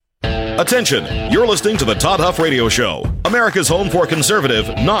Attention, you're listening to the Todd Huff Radio Show, America's home for conservative,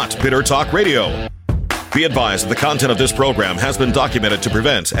 not bitter talk radio. Be advised that the content of this program has been documented to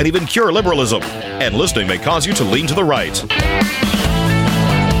prevent and even cure liberalism, and listening may cause you to lean to the right.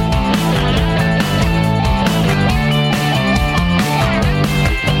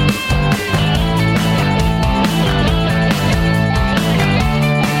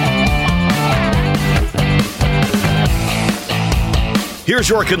 Here's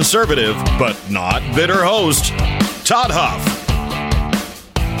your conservative, but not bitter host, Todd Huff.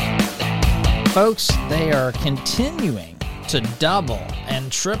 Folks, they are continuing to double and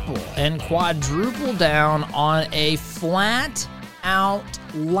triple and quadruple down on a flat-out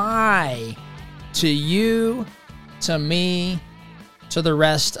lie to you, to me, to the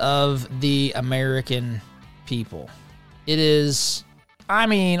rest of the American people. It is, on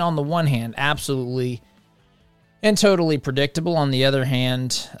the one hand, absolutely and totally predictable. On the other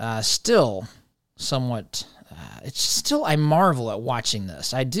hand, still somewhat, it's still, I marvel at watching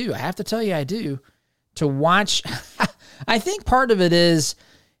this. I do. I have to tell you, I do. To watch, I think part of it is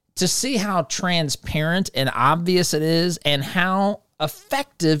to see how transparent and obvious it is and how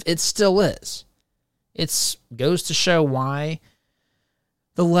effective it still is. It goes to show why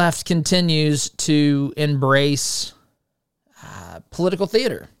the left continues to embrace political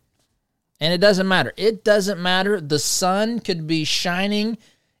theater. And it doesn't matter. It doesn't matter. The sun could be shining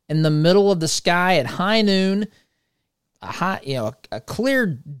in the middle of the sky at high noon, a clear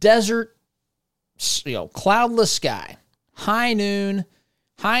desert, cloudless sky, high noon,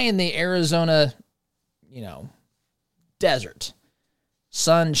 high in the Arizona, desert,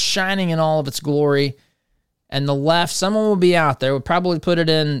 sun shining in all of its glory, and the left, someone will be out there, would probably put it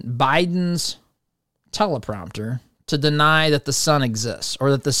in Biden's teleprompter to deny that the sun exists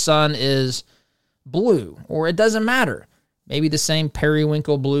or that the sun is blue, or it doesn't matter. Maybe the same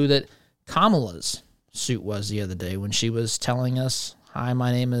periwinkle blue that Kamala's suit was the other day when she was telling us, "Hi,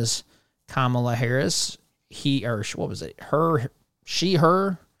 my name is Kamala Harris." Her.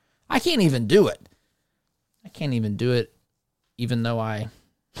 I can't even do it. Even though I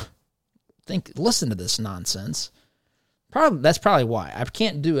listen to this nonsense. That's probably why. I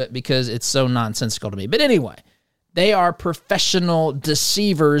can't do it because it's so nonsensical to me. But anyway, they are professional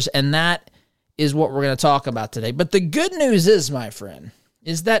deceivers, and that is what we're going to talk about today. But the good news is, my friend,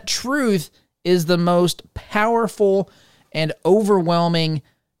 is that truth is the most powerful and overwhelming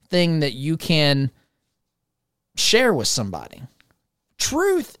thing that you can share with somebody.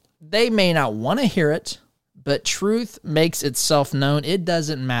 Truth, they may not want to hear it, but truth makes itself known. It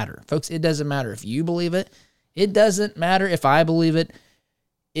doesn't matter. Folks, it doesn't matter if you believe it. It doesn't matter if I believe it.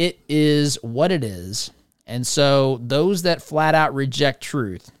 It is what it is. And so those that flat out reject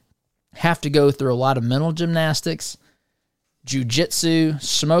truth have to go through a lot of mental gymnastics, jujitsu,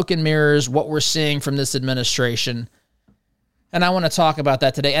 smoke and mirrors, what we're seeing from this administration. And I want to talk about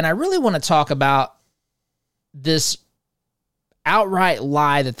that today. And I really want to talk about this outright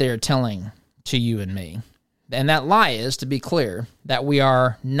lie that they're telling to you and me. And that lie is, to be clear, that we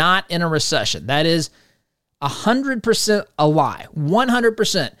are not in a recession. That is 100% a lie.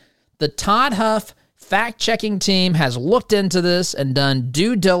 100%. The Todd Huff fact-checking team has looked into this and done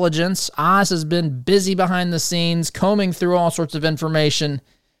due diligence. Oz has been busy behind the scenes, combing through all sorts of information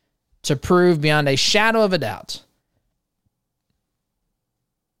to prove beyond a shadow of a doubt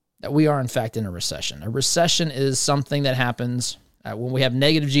that we are, in fact, in a recession. A recession is something that happens when we have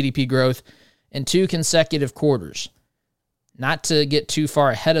negative GDP growth in 2 consecutive quarters. Not to get too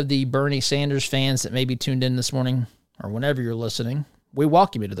far ahead of the Bernie Sanders fans that may be tuned in this morning or whenever you're listening. We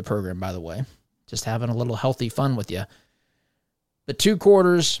welcome you to the program, by the way. Just having a little healthy fun with you. But 2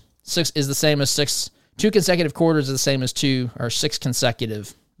 quarters, 6 is the same as 6. 2 consecutive quarters is the same as 6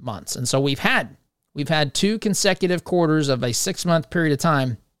 consecutive months. And so we've had 2 consecutive quarters of a 6-month period of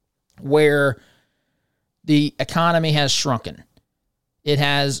time where the economy has shrunken. It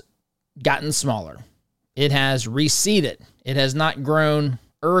has gotten smaller. It has receded. It has not grown.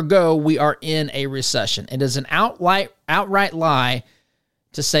 Ergo, we are in a recession. It is an outright lie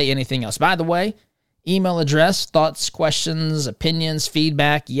to say anything else. By the way, email address, thoughts, questions, opinions,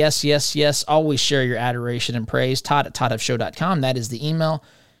 feedback, yes. Always share your adoration and praise. Todd@toddhuffshow.com. That is the email.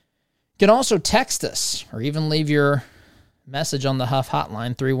 You can also text us or even leave your message on the Huff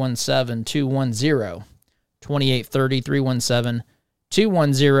hotline, 317-210-2830,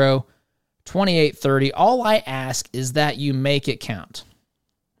 317-210-2830. All I ask is that you make it count.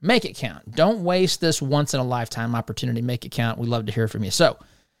 Make it count. Don't waste this once-in-a-lifetime opportunity. Make it count. We love to hear from you. So,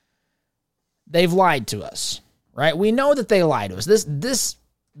 they've lied to us, right? We know that they lied to us. This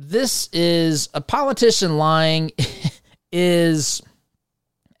is a politician lying is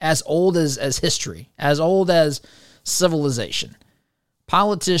as old as history, as old as civilization.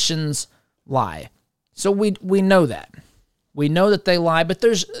 Politicians lie. So we know that. We know that they lie, but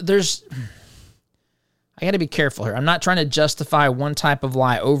there's I got to be careful here. I'm not trying to justify one type of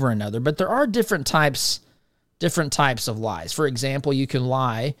lie over another, but there are different types of lies. For example, you can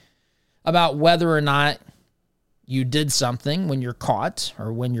lie about whether or not you did something when you're caught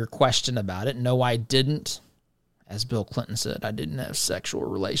or when you're questioned about it. No, I didn't. As Bill Clinton said, I didn't have sexual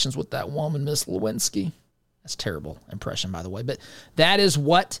relations with that woman, Miss Lewinsky. That's a terrible impression, by the way. But that is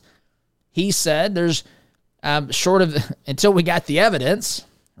what he said. There's short of, until we got the evidence,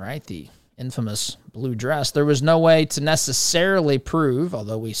 right, the infamous blue dress, there was no way to necessarily prove,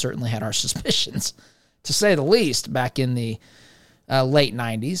 although we certainly had our suspicions, to say the least, back in the late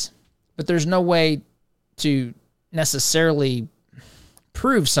 90s. But there's no way to necessarily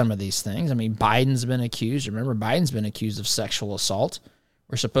prove some of these things. I mean, Biden's been accused. Remember, Biden's been accused of sexual assault.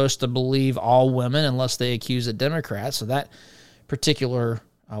 We're supposed to believe all women unless they accuse a Democrat. So that particular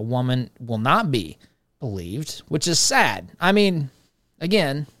woman will not be believed, which is sad. I mean,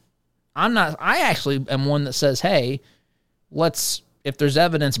 again, I actually am one that says, hey, if there's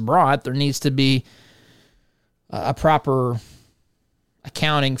evidence brought, there needs to be a proper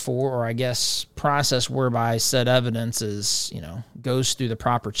accounting for, or I guess process whereby said evidence is, goes through the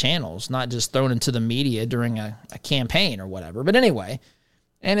proper channels, not just thrown into the media during a campaign or whatever. But anyway,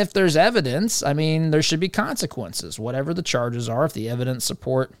 and if there's evidence, I mean, there should be consequences, whatever the charges are. If the evidence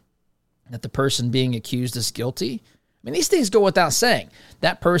support that the person being accused is guilty, I mean, these things go without saying.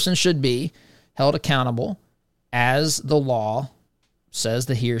 That person should be held accountable as the law says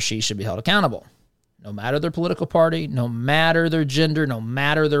that he or she should be held accountable. No matter their political party, no matter their gender, no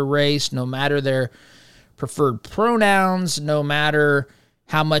matter their race, no matter their preferred pronouns, no matter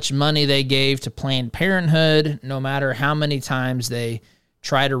how much money they gave to Planned Parenthood, no matter how many times they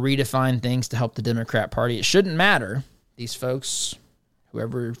try to redefine things to help the Democrat Party. It shouldn't matter. These folks,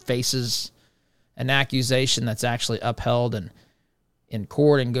 whoever faces an accusation that's actually upheld and in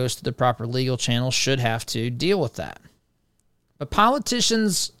court and goes to the proper legal channels, should have to deal with that. But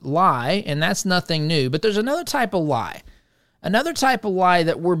politicians lie, and that's nothing new. But there's another type of lie. Another type of lie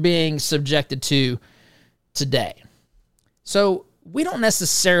that we're being subjected to today. So we don't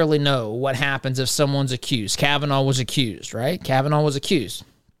necessarily know what happens if someone's accused. Kavanaugh was accused, right? Kavanaugh was accused.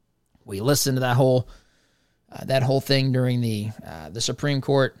 We listened to that whole thing during the Supreme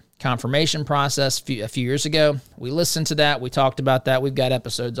Court confirmation process a few years ago. We listened to that. We talked about that. We've got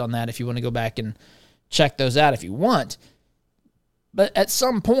episodes on that if you want to go back and check those out if you want. But at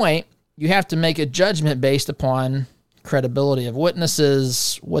some point, you have to make a judgment based upon credibility of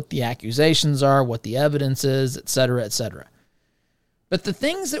witnesses, what the accusations are, what the evidence is, et cetera, et cetera. But the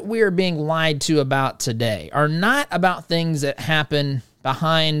things that we are being lied to about today are not about things that happen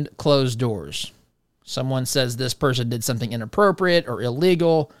behind closed doors. Someone says this person did something inappropriate or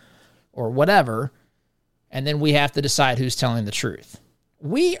illegal or whatever, and then we have to decide who's telling the truth.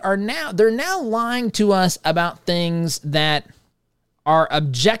 They're now lying to us about things that are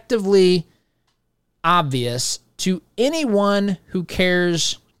objectively obvious to anyone who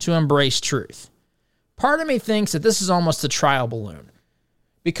cares to embrace truth. Part of me thinks that this is almost a trial balloon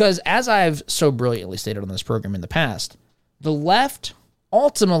because, as I've so brilliantly stated on this program in the past, the left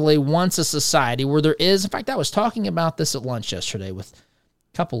ultimately wants a society where there is, in fact, I was talking about this at lunch yesterday with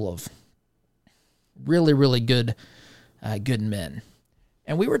a couple of really, really good men.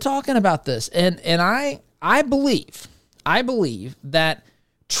 And we were talking about this, and I believe that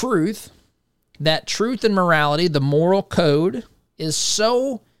truth and morality, the moral code, is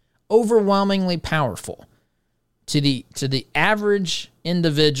so overwhelmingly powerful to the average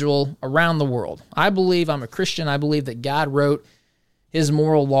individual around the world. I believe, I'm a Christian, I believe that God wrote his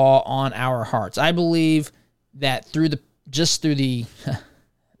moral law on our hearts. I believe that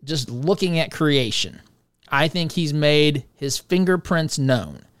just looking at creation, I think he's made his fingerprints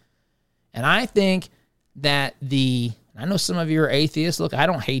known. And I think that I know some of you are atheists. Look, I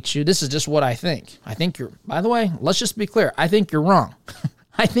don't hate you. This is just what I think. By the way, let's just be clear. I think you're wrong.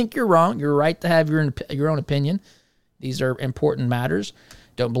 I think you're wrong. You're right to have your own opinion. These are important matters.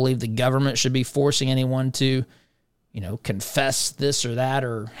 Don't believe the government should be forcing anyone to, confess this or that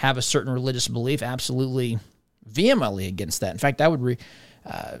or have a certain religious belief. Absolutely vehemently against that. In fact, I would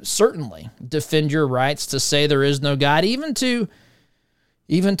certainly defend your rights to say there is no God, even to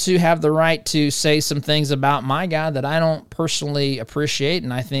have the right to say some things about my God that I don't personally appreciate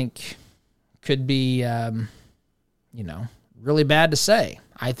and I think could be, really bad to say.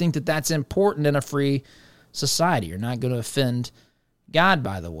 I think that that's important in a free society. You're not going to offend God,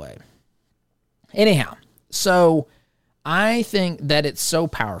 by the way. Anyhow, so I think that it's so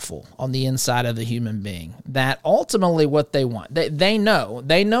powerful on the inside of a human being that ultimately what they want, they know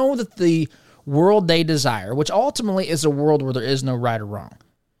that the world they desire, which ultimately is a world where there is no right or wrong.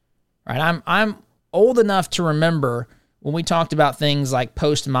 Right? I'm old enough to remember when we talked about things like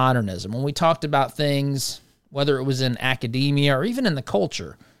postmodernism, when we talked about things, whether it was in academia or even in the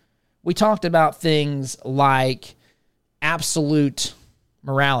culture, we talked about things like absolute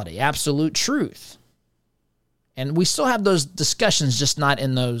morality, absolute truth. And we still have those discussions, just not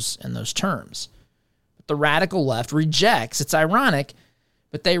in those terms. But the radical left rejects, it's ironic,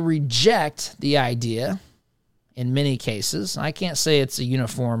 but they reject the idea in many cases. I can't say it's a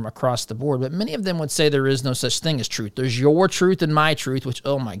uniform across the board, but many of them would say there is no such thing as truth. There's your truth and my truth, which,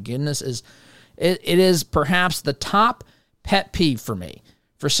 oh my goodness, it is perhaps the top pet peeve for me.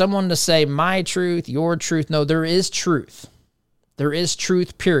 For someone to say my truth, your truth, no, there is truth. There is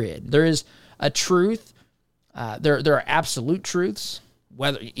truth, period. There is a truth. There are absolute truths,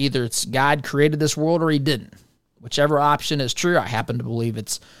 whether either it's God created this world or he didn't. Whichever option is true, I happen to believe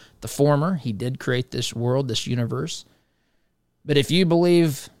it's the former. He did create this world, this universe. But if you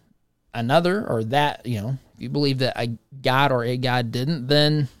believe another or that, if you believe that a God or a God didn't,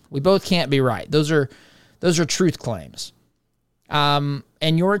 then we both can't be right. Those are truth claims. And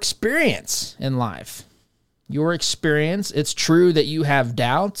your experience in life, it's true that you have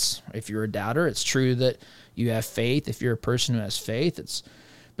doubts. If you're a doubter, it's true that you have faith. If you're a person who has faith,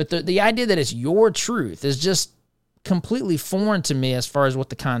 but the idea that it's your truth is just completely foreign to me as far as what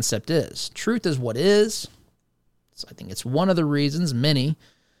the concept is. Truth is what is. So I think it's one of the reasons, many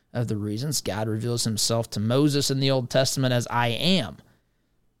of the reasons, God reveals himself to Moses in the Old Testament as I am.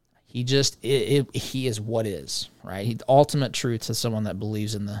 He is what is, right? The ultimate truth to someone that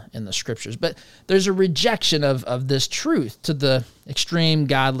believes in the scriptures. But there's a rejection of this truth to the extreme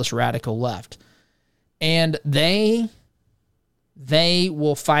godless radical left. And they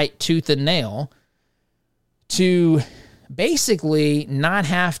will fight tooth and nail to basically not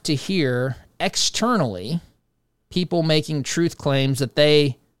have to hear externally people making truth claims that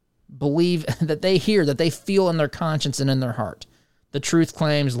they believe, that they hear, that they feel in their conscience and in their heart. The truth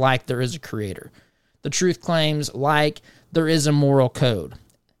claims like there is a creator. The truth claims like there is a moral code.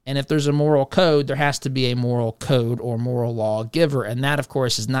 And if there's a moral code, there has to be a moral code or moral law giver. And that, of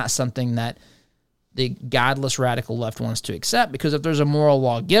course, is not something that the godless radical left wants to accept, because if there's a moral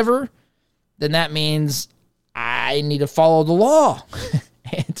law giver, then that means I need to follow the law.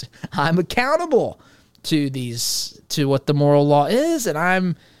 And I'm accountable to what the moral law is,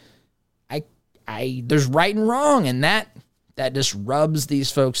 and there's right and wrong, and that just rubs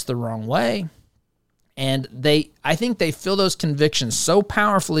these folks the wrong way. And I think they feel those convictions so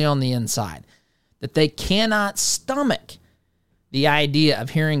powerfully on the inside that they cannot stomach the idea of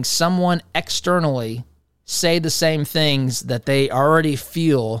hearing someone externally say the same things that they already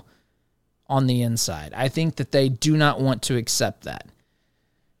feel on the inside. I think that they do not want to accept that.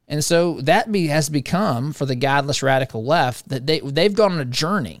 And so that has become, for the godless radical left, that they've gone on a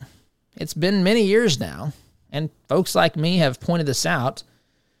journey. It's been many years now, and folks like me have pointed this out.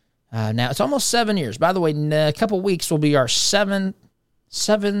 Now, it's almost 7 years. By the way, in a couple weeks will be our seven-year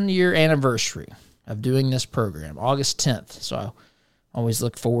anniversary of doing this program, August 10th. So I always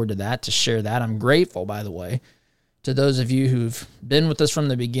look forward to that, to share that. I'm grateful, by the way, to those of you who've been with us from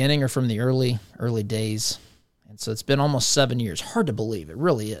the beginning or from the early days. And so it's been almost 7 years. Hard to believe. It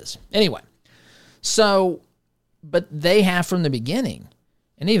really is. Anyway, but they have from the beginning,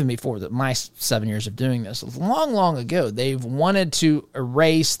 and even before my 7 years of doing this, long, long ago, they've wanted to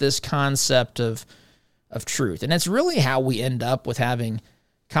erase this concept of truth. And it's really how we end up with having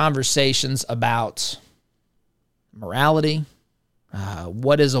conversations about morality.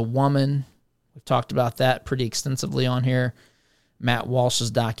 What is a woman? We've talked about that pretty extensively on here. Matt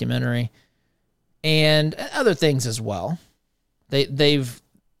Walsh's documentary. And other things as well.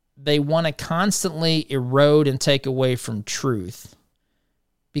 They want to constantly erode and take away from truth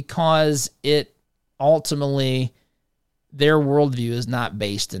because it ultimately, their worldview is not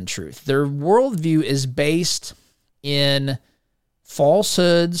based in truth. Their worldview is based in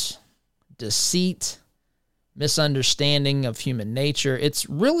falsehoods, deceit, misunderstanding of human nature. It's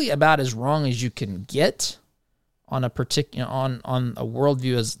really about as wrong as you can get on a particular on a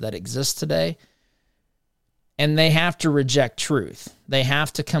worldview that exists today. And they have to reject truth. They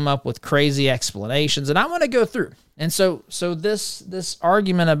have to come up with crazy explanations. And I want to go through. And so this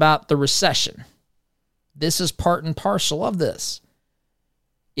argument about the recession, this is part and parcel of this.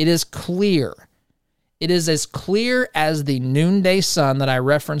 It is clear. It is as clear as the noonday sun that I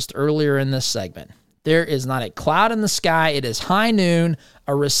referenced earlier in this segment. There is not a cloud in the sky. It is high noon.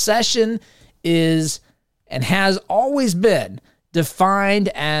 A recession is and has always been defined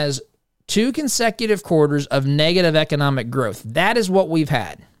as 2 consecutive quarters of negative economic growth. That is what we've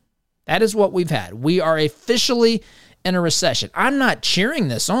had. That is what we've had. We are officially in a recession. I'm not cheering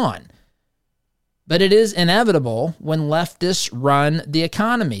this on, but it is inevitable when leftists run the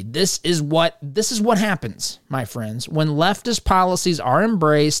economy. This is what happens, my friends. When leftist policies are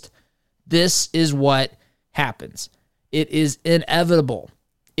embraced, this is what happens. It is inevitable.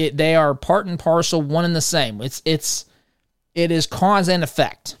 They are part and parcel, one and the same. It is cause and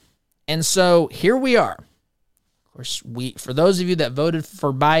effect. And so here we are. Of course, for those of you that voted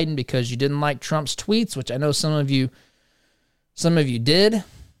for Biden because you didn't like Trump's tweets, which I know some of you did.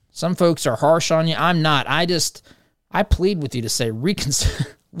 Some folks are harsh on you. I'm not. I plead with you to say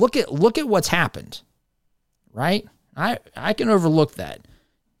reconsider. Look at what's happened. Right? I can overlook that.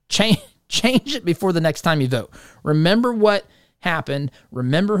 Change it before the next time you vote. Remember what happened.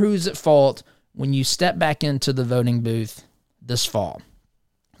 Remember who's at fault when you step back into the voting booth this fall.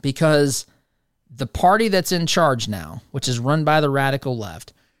 Because the party that's in charge now, which is run by the radical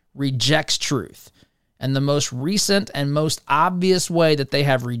left, rejects truth. And the most recent and most obvious way that they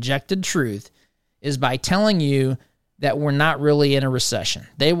have rejected truth is by telling you that we're not really in a recession.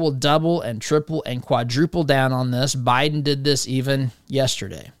 They will double and triple and quadruple down on this. Biden did this even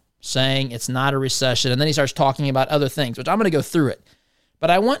yesterday, saying it's not a recession. And then he starts talking about other things, which I'm going to go through it.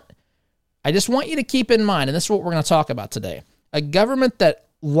 But I just want you to keep in mind, and this is what we're going to talk about today, a government that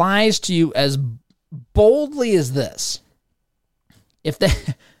lies to you as boldly as this. If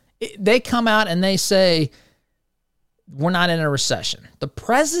they come out and they say, we're not in a recession. The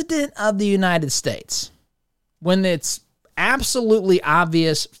president of the United States, when it's absolutely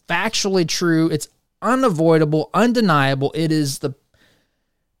obvious, factually true, it's unavoidable, undeniable, it is the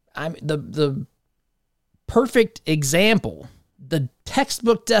perfect example, the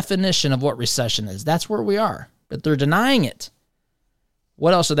textbook definition of what recession is. That's where we are. But they're denying it.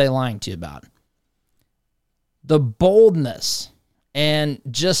 What else are they lying to you about? The boldness and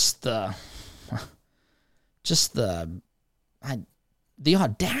just the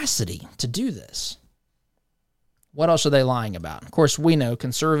audacity to do this. What else are they lying about? Of course, we know,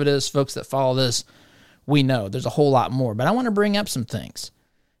 conservatives, folks that follow this, we know there's a whole lot more. But I want to bring up some things.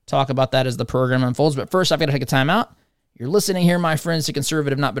 Talk about that as the program unfolds. But first, I've got to take a time out. You're listening here, my friends, to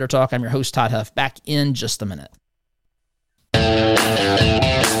Conservative Not Bitter Talk. I'm your host, Todd Huff. Back in just a minute.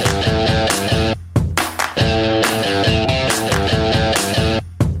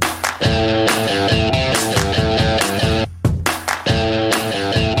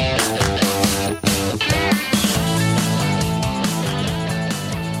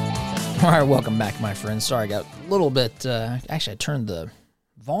 All right, welcome back, my friends. Sorry, I got a little bit... actually, I turned the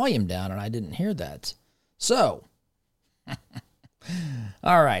volume down, and I didn't hear that. So,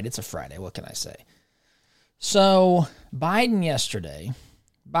 all right, it's a Friday. What can I say? So, Biden yesterday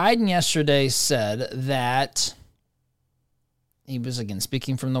said that he was, again,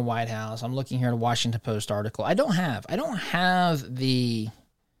 speaking from the White House. I'm looking here at a Washington Post article. I don't have the...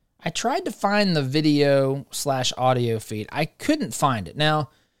 I tried to find the video/audio feed. I couldn't find it.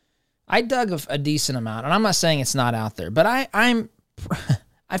 Now, I dug a decent amount, and I'm not saying it's not out there, but I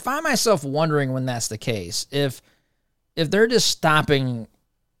find myself wondering when that's the case. If they're just stopping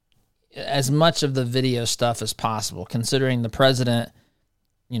as much of the video stuff as possible, considering the president,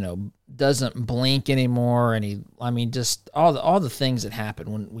 doesn't blink anymore, and just all the things that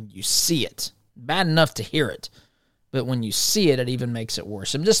happen when you see it. Bad enough to hear it, but when you see it, it even makes it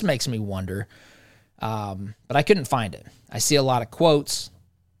worse. It just makes me wonder. But I couldn't find it. I see a lot of quotes.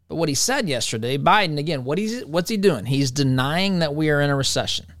 But what he said yesterday, Biden, again, what's he doing? He's denying that we are in a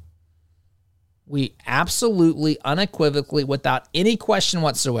recession. We absolutely, unequivocally, without any question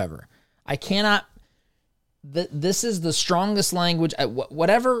whatsoever. I cannot, this is the strongest language,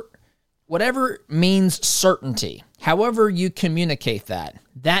 whatever means certainty, however you communicate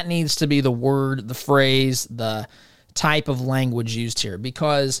that needs to be the word, the phrase, the type of language used here,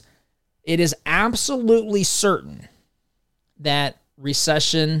 because it is absolutely certain that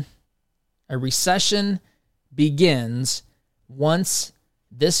a recession begins once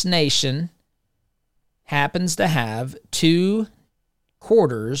this nation happens to have 2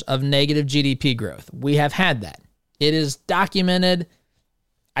 quarters of negative GDP growth. We have had that. It is documented.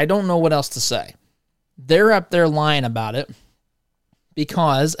 I don't know what else to say. They're up there lying about it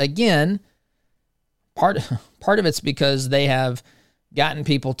because, again, part of it's because they have gotten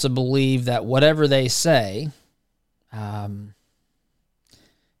people to believe that whatever they say,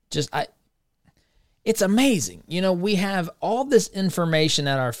 it's amazing. We have all this information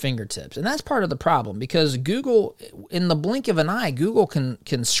at our fingertips, and that's part of the problem because Google, in the blink of an eye, Google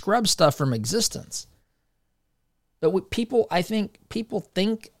can scrub stuff from existence. But I think people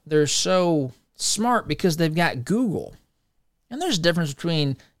think they're so smart because they've got Google. And there's a difference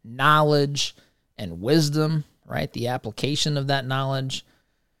between knowledge and wisdom, right? The application of that knowledge.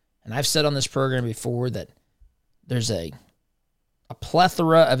 And I've said on this program before that there's a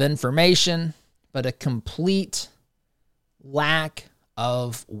plethora of information, but a complete lack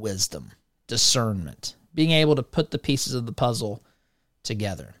of wisdom, discernment, being able to put the pieces of the puzzle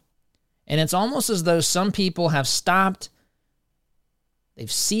together. And it's almost as though some people have stopped,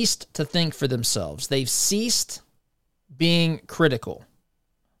 they've ceased to think for themselves. They've ceased being critical,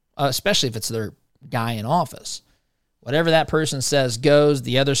 especially if it's their guy in office. Whatever that person says goes.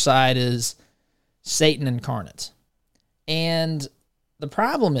 The other side is Satan incarnate. And the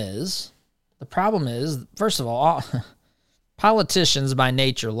problem is, first of all, politicians by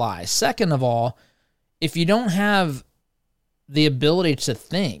nature lie. Second of all, if you don't have the ability to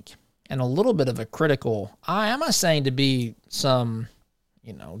think and a little bit of a critical eye, I'm not saying to be some,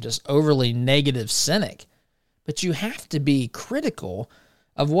 just overly negative cynic, but you have to be critical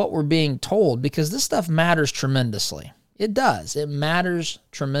of what we're being told because this stuff matters tremendously. It does. It matters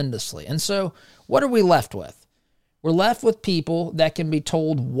tremendously. And so what are we left with? We're left with people that can be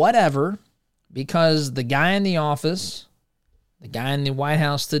told whatever because the guy in the office, the guy in the White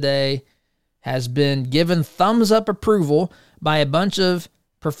House today, has been given thumbs up approval by a bunch of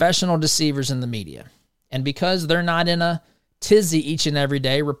professional deceivers in the media. And because they're not in a tizzy each and every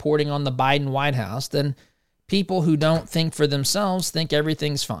day reporting on the Biden White House, then people who don't think for themselves think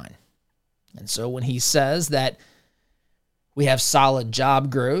everything's fine. And so when he says that we have solid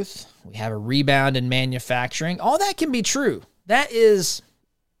job growth, we have a rebound in manufacturing, all that can be true. That is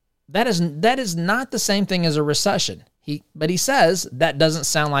not the same thing as a recession. But he says that doesn't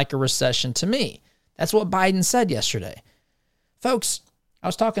sound like a recession to me. That's what Biden said yesterday. Folks, I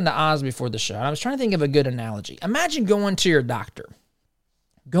was talking to Oz before the show, and I was trying to think of a good analogy. Imagine going to your doctor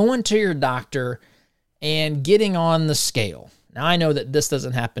and getting on the scale. Now, I know that this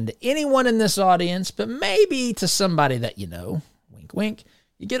doesn't happen to anyone in this audience, but maybe to somebody that you know, wink, wink,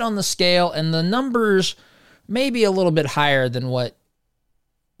 you get on the scale and the numbers may be a little bit higher than what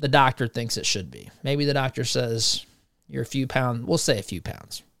the doctor thinks it should be. Maybe the doctor says you're a few pounds, we'll say a few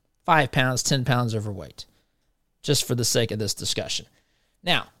pounds, 5 pounds, 10 pounds overweight, just for the sake of this discussion.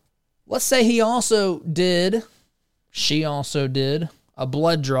 Now, let's say she also did a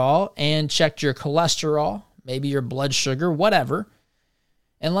blood draw and checked your cholesterol, maybe your blood sugar, whatever.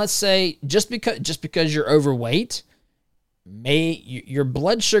 And let's say just because you're overweight, your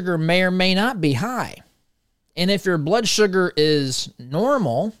blood sugar may or may not be high. And if your blood sugar is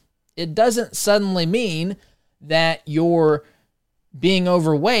normal, it doesn't suddenly mean that your being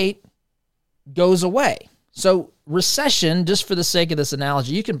overweight goes away. So recession, just for the sake of this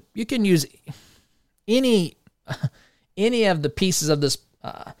analogy, you can use any of the pieces of this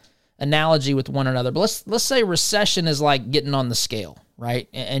analogy with one another. But let's say recession is like getting on the scale, right?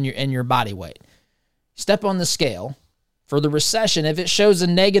 And your body weight. Step on the scale. For the recession, if it shows a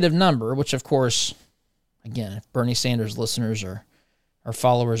negative number, which of course, again, if Bernie Sanders listeners or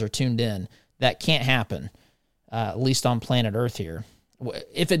followers are tuned in, that can't happen, at least on planet Earth here.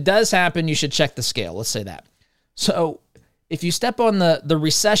 If it does happen, you should check the scale. Let's say that. So if you step on the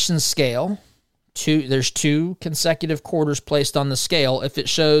recession scale, there's 2 consecutive quarters placed on the scale. If it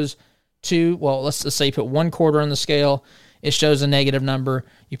shows 2, well, let's say you put 1 quarter on the scale, it shows a negative number.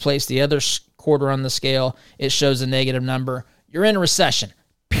 You place the other quarter on the scale, it shows a negative number. You're in a recession.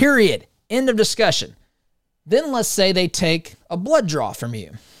 Period. End of discussion. Then let's say they take a blood draw from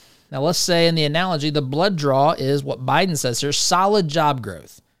you. Now let's say in the analogy, the blood draw is what Biden says here, solid job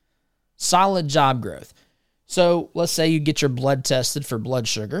growth. Solid job growth. So let's say you get your blood tested for blood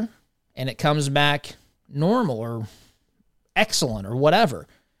sugar and it comes back normal or excellent or whatever.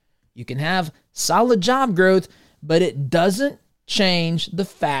 You can have solid job growth, but it doesn't change the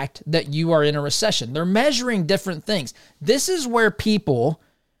fact that you are in a recession. They're measuring different things. This is where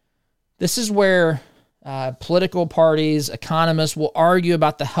political parties, economists will argue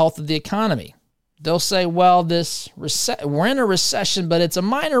about the health of the economy. They'll say, well, we're in a recession, but it's a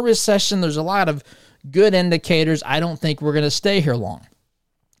minor recession. There's a lot of good indicators. I don't think we're going to stay here long.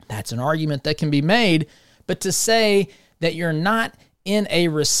 That's an argument that can be made. But to say that you're not in a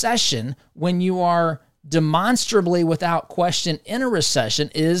recession when you are demonstrably without question in a recession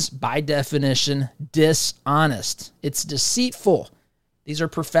is by definition dishonest. It's deceitful. These are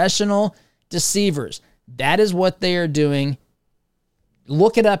professional deceivers. That is what they are doing.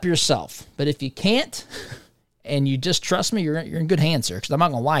 Look it up yourself. But if you can't, and you just trust me, you're in good hands here, because I'm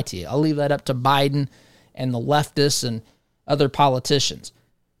not going to lie to you. I'll leave that up to Biden and the leftists and other politicians.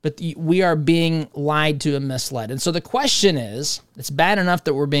 But we are being lied to and misled. And so the question is, it's bad enough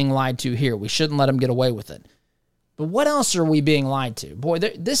that we're being lied to here. We shouldn't let them get away with it. But what else are we being lied to? Boy,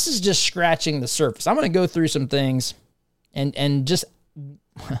 this is just scratching the surface. I'm going to go through some things and just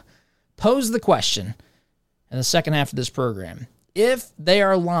pose the question in the second half of this program. If they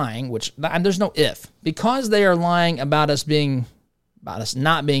are lying, which there's no if, because they are lying about us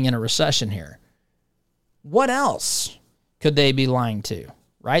not being in a recession here, what else could they be lying to?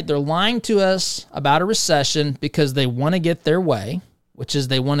 Right? They're lying to us about a recession because they want to get their way, which is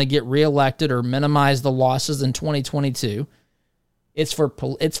they want to get reelected or minimize the losses in 2022. It's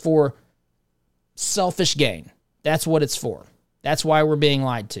for selfish gain. That's what it's for. That's why we're being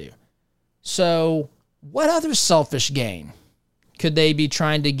lied to. So what other selfish gain could they be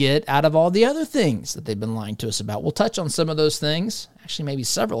trying to get out of all the other things that they've been lying to us about? We'll touch on some of those things, actually maybe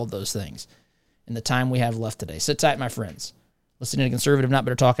several of those things, in the time we have left today. Sit tight, my friends. Listening to Conservative Not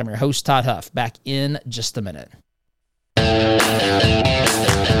Bitter Talk. I'm your host, Todd Huff. Back in just a minute. There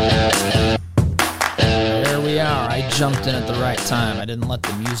we are. I jumped in at the right time. I didn't let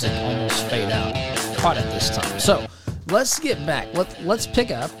the music almost fade out. Caught it this time. So let's get back. Let's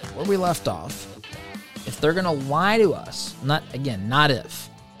pick up where we left off. If they're going to lie to us, not if.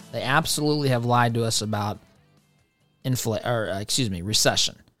 They absolutely have lied to us about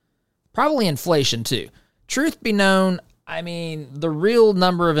recession. Probably inflation too. Truth be known, I mean, the real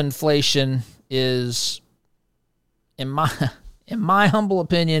number of inflation is, in my humble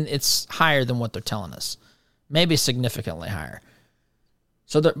opinion, it's higher than what they're telling us. Maybe significantly higher.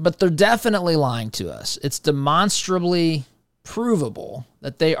 But they're definitely lying to us. It's demonstrably provable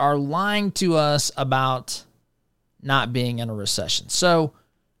that they are lying to us about not being in a recession. So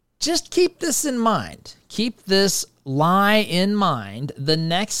just keep this in mind. Keep this lie in mind the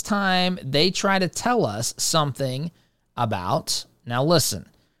next time they try to tell us something about, now listen,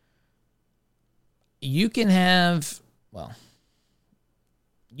 you can have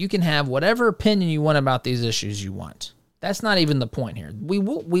whatever opinion you want about these issues you want. That's not even the point here.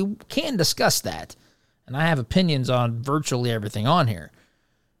 We can discuss that, and I have opinions on virtually everything on here,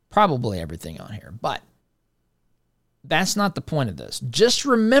 probably everything on here, but that's not the point of this. Just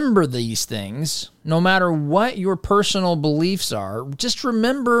remember these things, no matter what your personal beliefs are. Just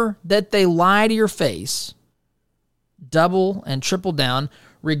remember that they lie to your face, double and triple down,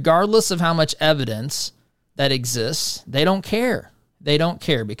 regardless of how much evidence that exists. They don't care. They don't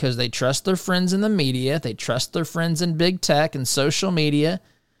care because they trust their friends in the media. They trust their friends in big tech and social media.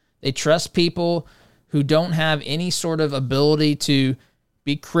 They trust people who don't have any sort of ability to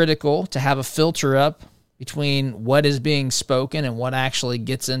be critical, to have a filter up between what is being spoken and what actually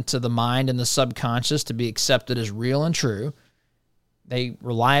gets into the mind and the subconscious to be accepted as real and true. They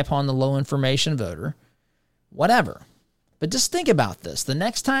rely upon the low information voter. Whatever. But just think about this. The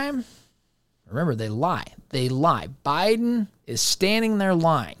next time, remember, they lie. They lie. Biden is standing there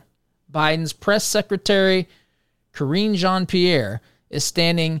lying. Biden's press secretary, Karine Jean-Pierre, is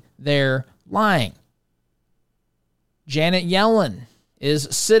standing there lying. Janet Yellen is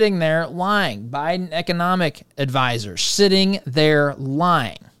sitting there lying. Biden economic advisor sitting there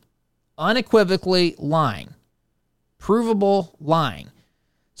lying. Unequivocally lying. Provable lying.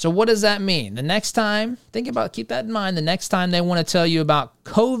 So what does that mean? The next time, keep that in mind, the next time they want to tell you about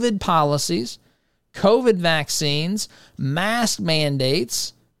COVID policies, COVID vaccines, mask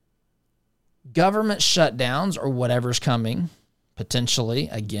mandates, government shutdowns, or whatever's coming, potentially,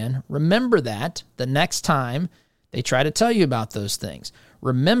 again, remember that the next time they try to tell you about those things.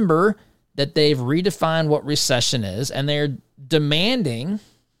 Remember that they've redefined what recession is, and they're demanding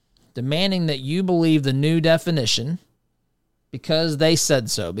that you believe the new definition because they said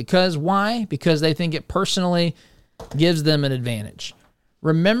so. Because why? Because they think it personally gives them an advantage.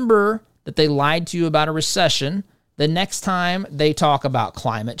 Remember that they lied to you about a recession the next time they talk about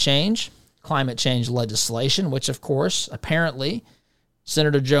climate change legislation, which, of course, apparently,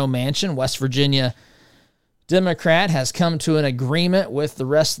 Senator Joe Manchin, West Virginia Democrat, has come to an agreement with the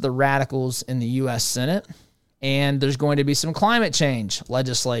rest of the radicals in the U.S. Senate, and there's going to be some climate change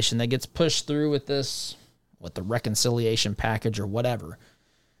legislation that gets pushed through with the reconciliation package or whatever.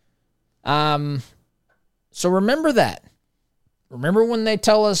 So remember that. Remember when they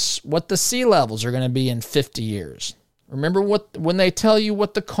tell us what the sea levels are going to be in 50 years. Remember when they tell you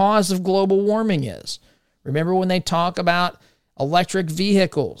what the cause of global warming is. Remember when they talk about electric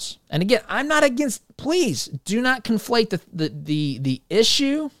vehicles. And again, I'm not against, please do not conflate the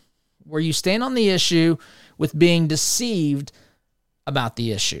issue where you stand on the issue with being deceived about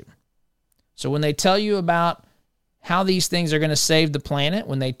the issue. So when they tell you about how these things are going to save the planet,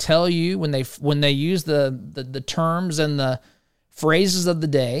 when they tell you, when they use the terms and the phrases of the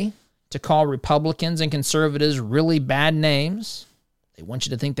day to call Republicans and conservatives really bad names. They want you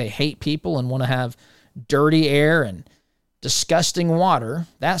to think they hate people and want to have dirty air and disgusting water,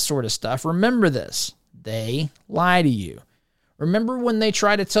 that sort of stuff. Remember this. They lie to you. Remember when they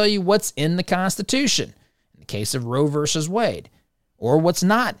try to tell you what's in the Constitution, in the case of Roe versus Wade, or what's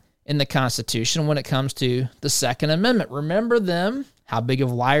not in the Constitution when it comes to the Second Amendment. Remember them, how big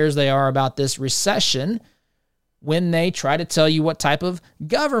of liars they are about this recession when they try to tell you what type of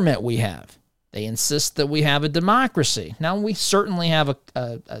government we have. They insist that we have a democracy. Now, we certainly have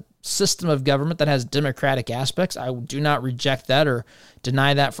a system of government that has democratic aspects. I do not reject that or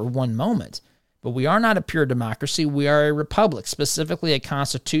deny that for one moment. But we are not a pure democracy. We are a republic, specifically a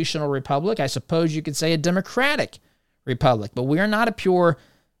constitutional republic. I suppose you could say a democratic republic. But we are not a pure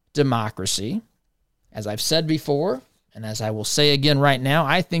democracy. As I've said before, and as I will say again right now,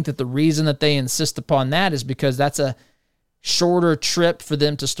 I think that the reason that they insist upon that is because that's a shorter trip for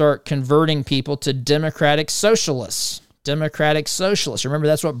them to start converting people to democratic socialists. Democratic socialists. Remember,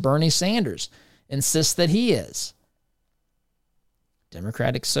 that's what Bernie Sanders insists that he is.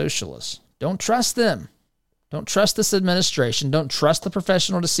 Democratic socialists. Don't trust them. Don't trust this administration. Don't trust the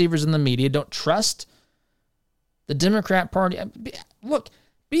professional deceivers in the media. Don't trust the Democrat Party. Look,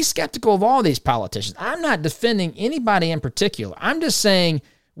 be skeptical of all these politicians. I'm not defending anybody in particular. I'm just saying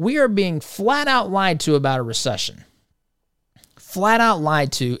we are being flat out lied to about a recession. Flat out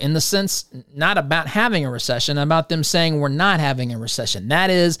lied to in the sense not about having a recession, about them saying we're not having a recession. That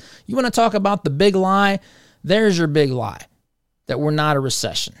is, you want to talk about the big lie? There's your big lie, that we're not a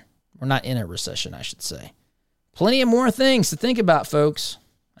recession. We're not in a recession, I should say. Plenty of more things to think about, folks.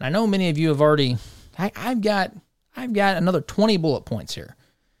 And I know many of you have already, I've got another 20 bullet points here.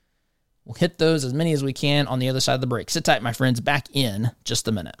 We'll hit those as many as we can on the other side of the break. Sit tight, my friends. Back in just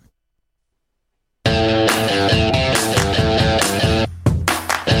a minute.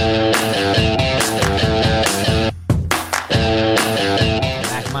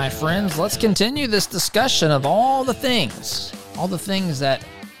 Back, my friends. Let's continue this discussion of all the things that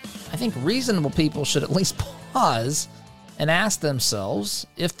I think reasonable people should at least pause and ask themselves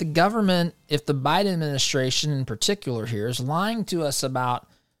if the government, if the Biden administration in particular here is lying to us about,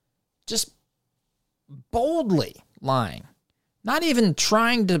 just boldly lying, not even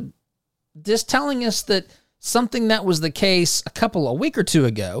trying to, just telling us that something that was the case a week or two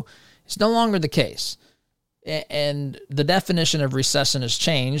ago is no longer the case. And the definition of recession has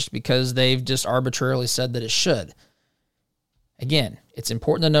changed because they've just arbitrarily said that it should. Again, it's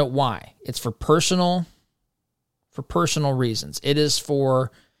important to note why. It's for personal reasons. It is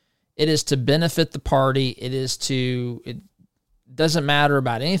to benefit the party. It doesn't matter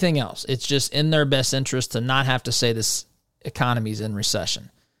about anything else. It's just in their best interest to not have to say this economy's in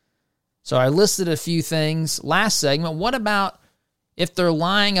recession. So I listed a few things. Last segment, what about if they're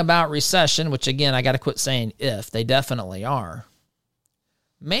lying about recession, which again, I got to quit saying if, they definitely are.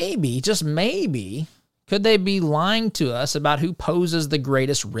 Maybe, just maybe, could they be lying to us about who poses the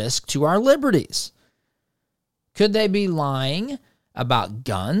greatest risk to our liberties? Could they be lying about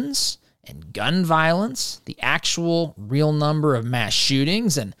guns and gun violence, the actual real number of mass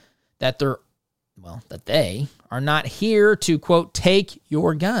shootings, and that they are not here to, quote, take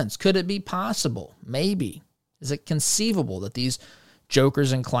your guns? Could it be possible? Maybe. Is it conceivable that these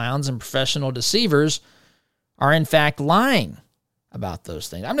jokers and clowns and professional deceivers are in fact lying about those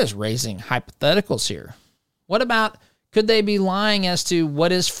things? I'm just raising hypotheticals here. What about, could they be lying as to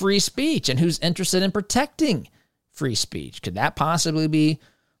what is free speech and who's interested in protecting free speech? Could that possibly be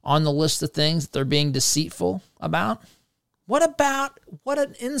on the list of things that they're being deceitful about? What about what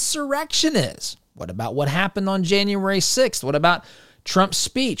an insurrection is? What about what happened on January 6th? What about Trump's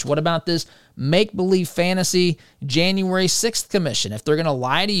speech? What about this make-believe fantasy January 6th commission? If they're going to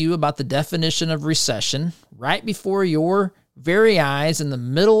lie to you about the definition of recession right before your very eyes in the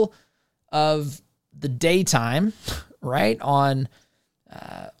middle of the daytime, right, on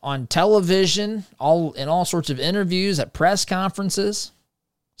television, in all sorts of interviews, at press conferences,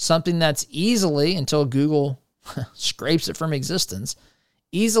 something that's easily, until Google scrapes it from existence,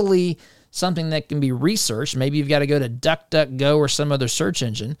 easily something that can be researched. Maybe you've got to go to DuckDuckGo or some other search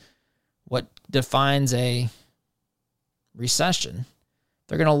engine. What defines a recession?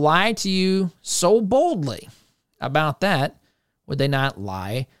 They're going to lie to you so boldly about that. Would they not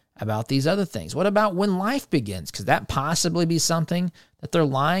lie about these other things? What about when life begins? Could that possibly be something that they're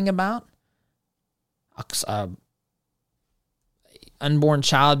lying about? Unborn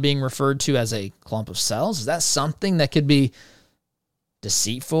child being referred to as a clump of cells? Is that something that could be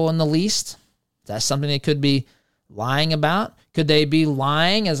deceitful in the least? Is that something they could be lying about? Could they be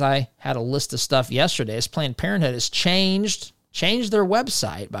lying, as I had a list of stuff yesterday, as Planned Parenthood has changed changed their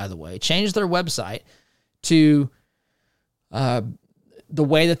website, by the way, changed their website to the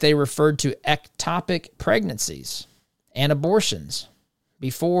way that they referred to ectopic pregnancies and abortions.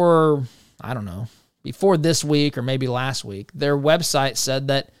 Before this week or maybe last week, their website said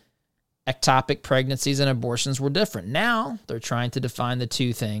that ectopic pregnancies and abortions were different. Now they're trying to define the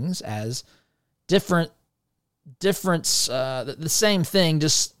two things as the same thing,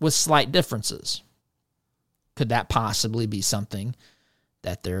 just with slight differences. Could that possibly be something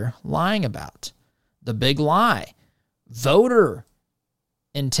that they're lying about? The big lie: voter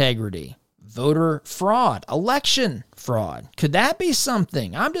integrity, voter fraud, election fraud. Could that be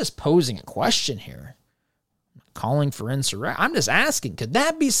something? I'm just posing a question here. I'm not calling for insurrection. I'm just asking, could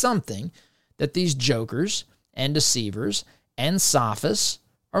that be something that these jokers and deceivers and sophists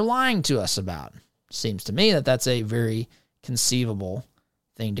are lying to us about? Seems to me that that's a very conceivable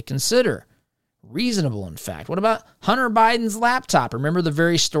thing to consider. Reasonable, in fact. What about Hunter Biden's laptop? Remember the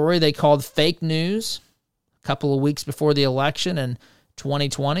very story they called fake news a couple of weeks before the election in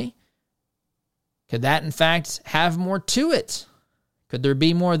 2020? Could that, in fact, have more to it? Could there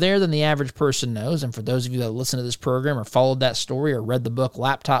be more there than the average person knows? And for those of you that listen to this program or followed that story or read the book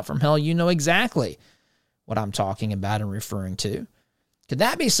Laptop from Hell, you know exactly what I'm talking about and referring to. Could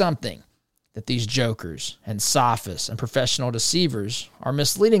that be something that these jokers and sophists and professional deceivers are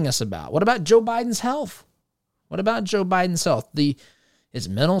misleading us about? What about Joe Biden's health? What about Joe Biden's health? His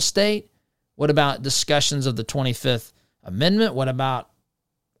mental state? What about discussions of the 25th Amendment? What about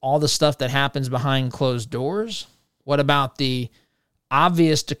all the stuff that happens behind closed doors? What about the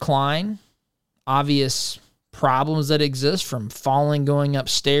obvious decline, obvious problems that exist, from falling going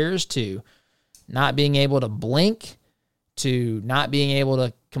upstairs to not being able to blink, to not being able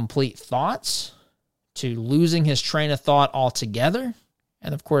to complete thoughts, to losing his train of thought altogether?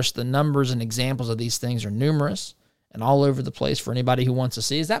 And of course, the numbers and examples of these things are numerous and all over the place for anybody who wants to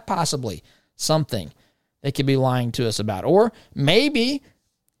see. Is that possibly something they could be lying to us about? Or maybe,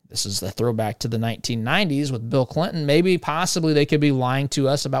 this is the throwback to the 1990s with Bill Clinton, maybe possibly they could be lying to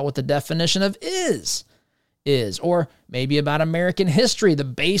us about what the definition of is. Or maybe about American history, the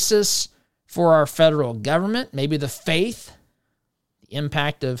basis for our federal government, maybe the faith, the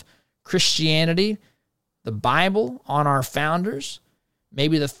impact of Christianity, the Bible on our founders,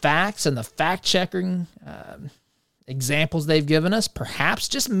 maybe the facts and the fact-checking examples they've given us. Perhaps,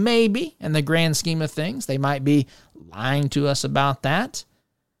 just maybe, in the grand scheme of things, they might be lying to us about that.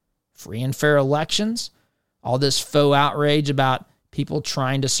 Free and fair elections, all this faux outrage about people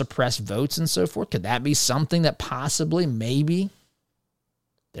trying to suppress votes and so forth. Could that be something that possibly, maybe,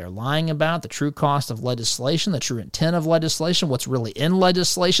 they're lying about? The true cost of legislation, the true intent of legislation, what's really in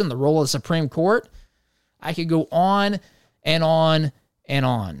legislation, the role of the Supreme Court. I could go on and on and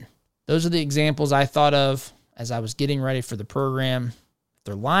on. Those are the examples I thought of as I was getting ready for the program.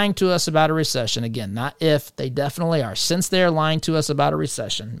 They're lying to us about a recession. Again, not if, they definitely are. Since they're lying to us about a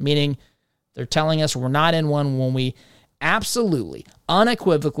recession, meaning they're telling us we're not in one when we absolutely,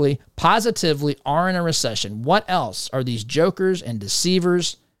 unequivocally, positively are in a recession. What else are these jokers and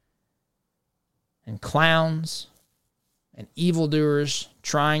deceivers and clowns and evildoers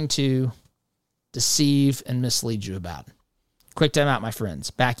trying to deceive and mislead you about? Quick time out, my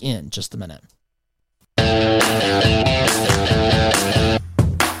friends. Back in just a minute.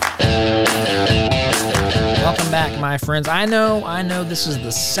 Welcome back, my friends. I know this is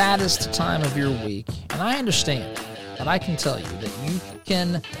the saddest time of your week, and I understand, but I can tell you that you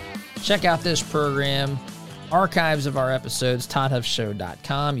can check out this program, archives of our episodes,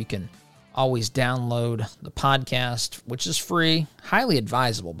 ToddHuffShow.com. You can always download the podcast, which is free, highly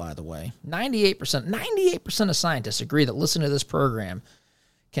advisable, by the way. 98% of scientists agree that listening to this program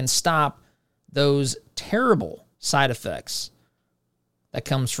can stop those terrible side effects that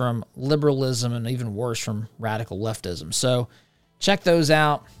comes from liberalism and even worse from radical leftism. So check those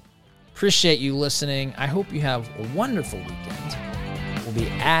out. Appreciate you listening. I hope you have a wonderful weekend. We'll be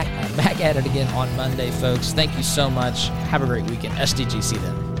back at it again on Monday, folks. Thank you so much. Have a great weekend. SDGC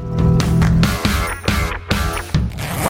then.